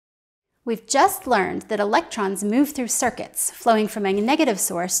We've just learned that electrons move through circuits, flowing from a negative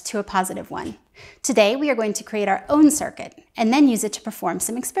source to a positive one. Today, we are going to create our own circuit and then use it to perform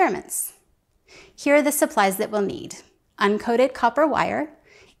some experiments. Here are the supplies that we'll need: uncoated copper wire,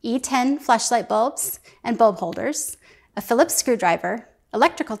 E10 flashlight bulbs and bulb holders, a Phillips screwdriver,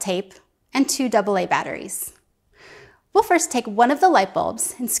 electrical tape, and 2 AA batteries. We'll first take one of the light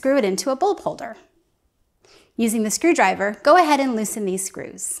bulbs and screw it into a bulb holder. Using the screwdriver, go ahead and loosen these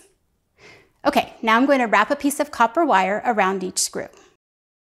screws. Okay, now I'm going to wrap a piece of copper wire around each screw.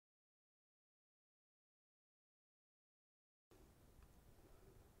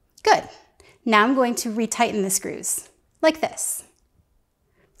 Good. Now I'm going to retighten the screws, like this.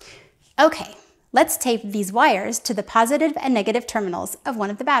 Okay, let's tape these wires to the positive and negative terminals of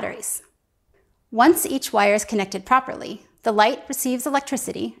one of the batteries. Once each wire is connected properly, the light receives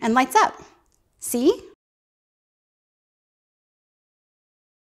electricity and lights up. See?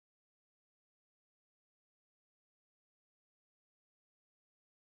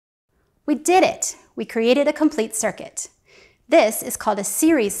 We did it! We created a complete circuit. This is called a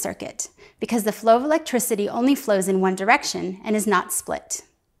series circuit because the flow of electricity only flows in one direction and is not split.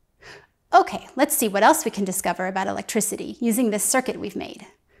 Okay, let's see what else we can discover about electricity using this circuit we've made.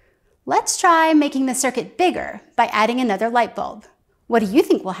 Let's try making the circuit bigger by adding another light bulb. What do you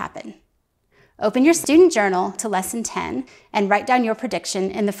think will happen? Open your student journal to lesson 10 and write down your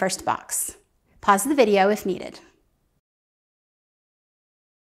prediction in the first box. Pause the video if needed.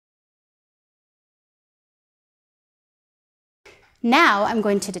 Now I'm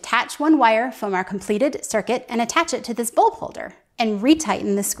going to detach one wire from our completed circuit and attach it to this bulb holder and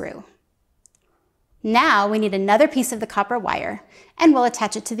retighten the screw. Now we need another piece of the copper wire and we'll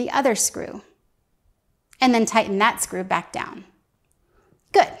attach it to the other screw and then tighten that screw back down.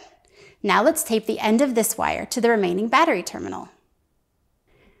 Good. Now let's tape the end of this wire to the remaining battery terminal.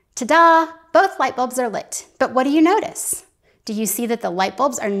 Ta-da! Both light bulbs are lit, but what do you notice? Do you see that the light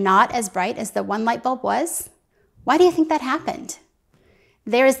bulbs are not as bright as the one light bulb was? Why do you think that happened?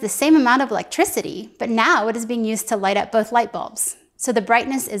 There is the same amount of electricity, but now it is being used to light up both light bulbs, so the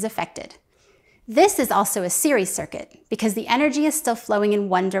brightness is affected. This is also a series circuit because the energy is still flowing in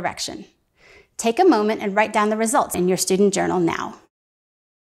one direction. Take a moment and write down the results in your student journal now.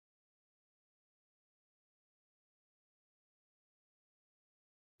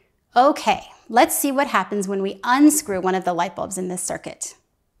 Okay, let's see what happens when we unscrew one of the light bulbs in this circuit.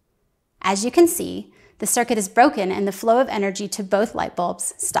 As you can see, the circuit is broken and the flow of energy to both light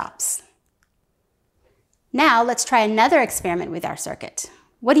bulbs stops. Now let's try another experiment with our circuit.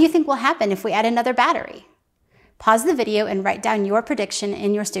 What do you think will happen if we add another battery? Pause the video and write down your prediction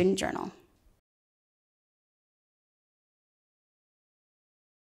in your student journal.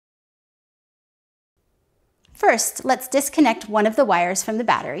 First, let's disconnect one of the wires from the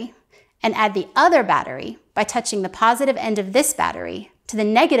battery and add the other battery by touching the positive end of this battery to the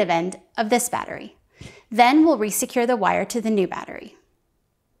negative end of this battery. Then we'll resecure the wire to the new battery.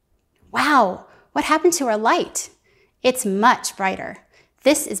 Wow, what happened to our light? It's much brighter.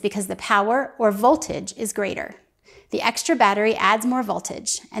 This is because the power or voltage is greater. The extra battery adds more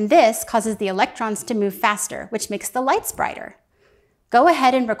voltage, and this causes the electrons to move faster, which makes the lights brighter. Go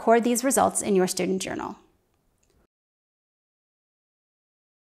ahead and record these results in your student journal.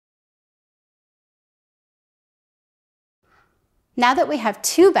 Now that we have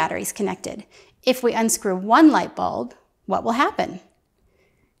two batteries connected, if we unscrew one light bulb, what will happen?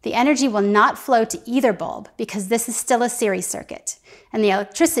 The energy will not flow to either bulb because this is still a series circuit, and the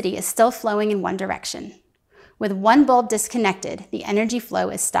electricity is still flowing in one direction. With one bulb disconnected, the energy flow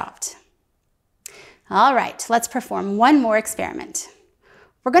is stopped. All right, let's perform one more experiment.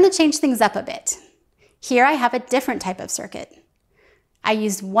 We're going to change things up a bit. Here I have a different type of circuit. I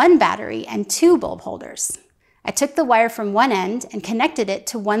used one battery and 2 bulb holders. I took the wire from one end and connected it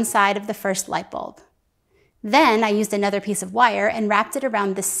to one side of the first light bulb. Then I used another piece of wire and wrapped it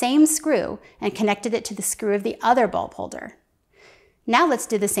around the same screw and connected it to the screw of the other bulb holder. Now let's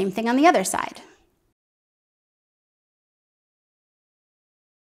do the same thing on the other side.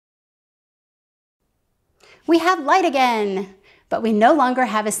 We have light again, but we no longer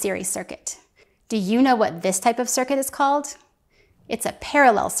have a series circuit. Do you know what this type of circuit is called? It's a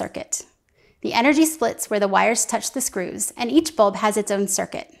parallel circuit. The energy splits where the wires touch the screws, and each bulb has its own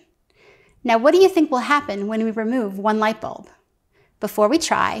circuit. Now, what do you think will happen when we remove one light bulb? Before we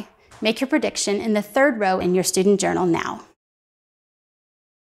try, make your prediction in the third row in your student journal now.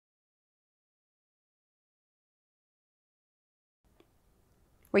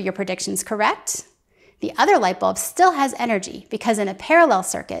 Were your predictions correct? The other light bulb still has energy because in a parallel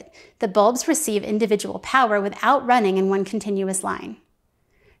circuit, the bulbs receive individual power without running in one continuous line.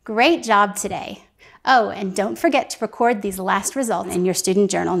 Great job today. Oh, and don't forget to record these last results in your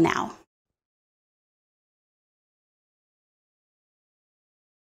student journal now.